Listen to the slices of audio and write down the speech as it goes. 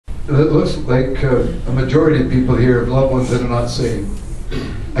it looks like a majority of people here have loved ones that are not saved.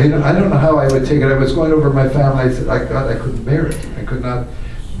 I don't know how I would take it. I was going over my family. I said, God, I couldn't bear it. I could not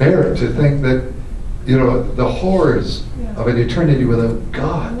bear it to think that, you know, the horrors of an eternity without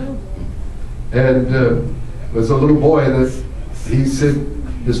God. And there was a little boy that he said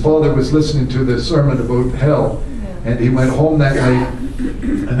his father was listening to the sermon about hell, and he went home that night,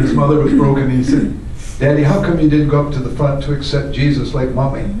 and his mother was broken. He said, Daddy, how come you didn't go up to the front to accept Jesus like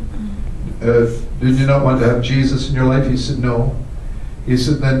Mommy? Did you not want to have Jesus in your life? He said, no. He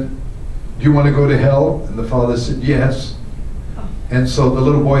said, then, do you want to go to hell? And the father said, yes. And so the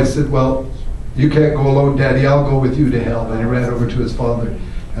little boy said, well, you can't go alone, Daddy, I'll go with you to hell. And he ran over to his father.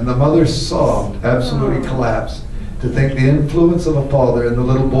 And the mother sobbed, absolutely collapsed, to think the influence of a father, and the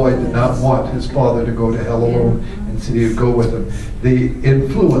little boy did not want his father to go to hell alone, and said he would go with him. The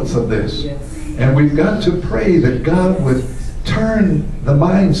influence of this. And we've got to pray that God would turn the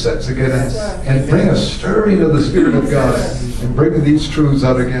mindsets again and bring a stirring of the Spirit of God and bring these truths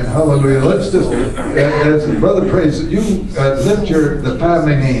out again. Hallelujah. Let's just, as the brother prays, you lift the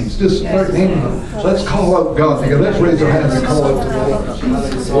family names. Just start naming them. Let's call out God together. Let's raise our hands and call out to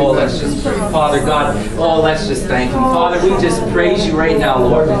God. Oh, let's just pray. Father God, oh, let's just thank Him. Father, we just praise You right now,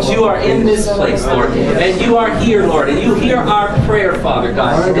 Lord, that You are in this place, Lord, and You are here, Lord, and You hear our prayer, Father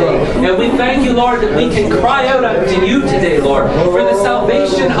God, today. And we thank You, Lord, that we can cry out unto You today, Lord, for the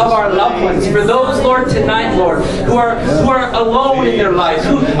salvation of our loved ones, for those, Lord, tonight, Lord, who are alone in their lives,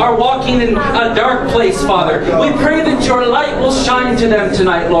 who are walking in a dark place, Father. We pray that Your light will shine to them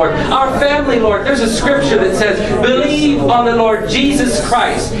tonight, Lord. Our family, Lord, there's a scripture that says, believe on the Lord Jesus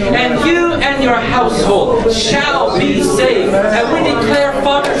Christ, and you and your household shall be saved. And we declare,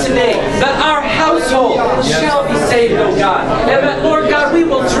 Father, today that our household shall be saved, oh God. And that, Lord God, we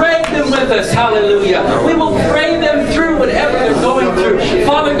will drag them with us, hallelujah. We will pray them through whatever they're going through.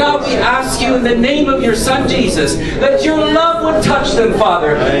 Father God, we ask You in the name of Your Son Jesus, that Your love would touch them,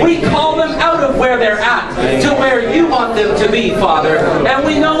 Father. We call them out of where they're at to where You want them to be, Father. And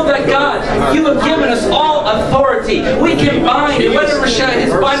we know that, God, You have given us all authority. We can bind, and whatever is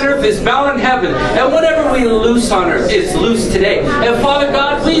bound on earth is bound in heaven, and whatever we loose on earth is loose today. And Father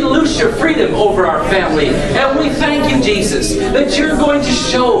God, we loose Your freedom over our family. And we thank You, Jesus, that You're going to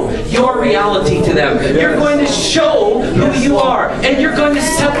show Your reality to them. You're going to show who You are, and You're going to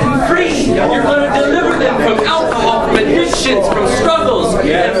set them free. You're going to deliver them from alcohol, from addictions, from struggles.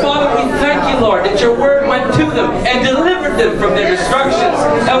 And Father, we thank You, Lord, that Your word went to them and delivered them from their destructions.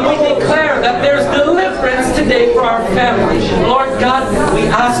 And we declare that there's deliverance today for our family. Lord God, we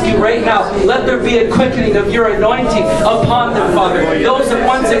ask You right now, let there be a quickening of Your anointing upon them, Father. Those that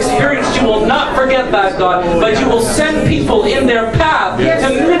once experienced You will not forget that, God, but You will send people in their path to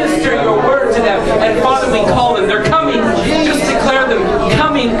minister Your word to them. And Father, we call them. They're coming. Just declare them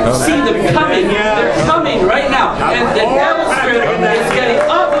coming. See them coming. They're coming right now. And the devil's spirit is getting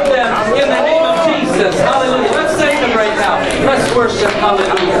off of them in the name of Jesus. Hallelujah. Let's thank Him right now. Let's worship.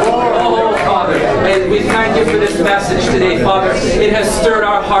 Hallelujah. Oh, Father. And we thank You for this message today, Father. It has stirred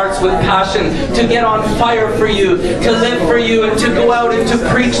our hearts with passion to get on fire for You, to live for You, and to go out and to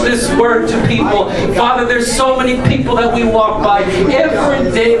preach this word to people. Father, there's so many people that we walk by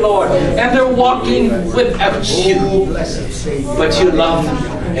every day, Lord, and they're walking without You. But You love them,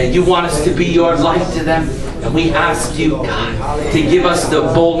 and You want us to be Your light to them. And we ask You, God, to give us the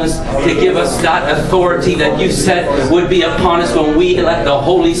boldness, to give us that authority that You said would be upon us when we let the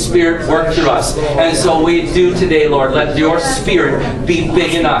Holy Spirit work through us. And so we do today, Lord, let Your Spirit be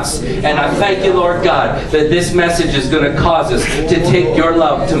big in us. And I thank You, Lord God, that this message is going to cause us to take Your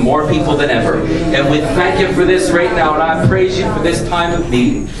love to more people than ever. And we thank You for this right now, and I praise You for this time of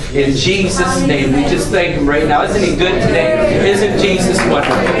meeting. In Jesus' name, we just thank Him right now. Isn't He good today? Isn't Jesus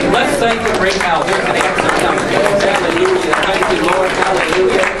wonderful? Let's thank Him right now. There's an answer coming. Hallelujah. Thank You, Lord.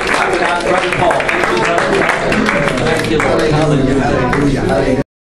 Hallelujah. I'm going to ask Brother Paul. Thank You, Lord. Thank You, Lord. Hallelujah.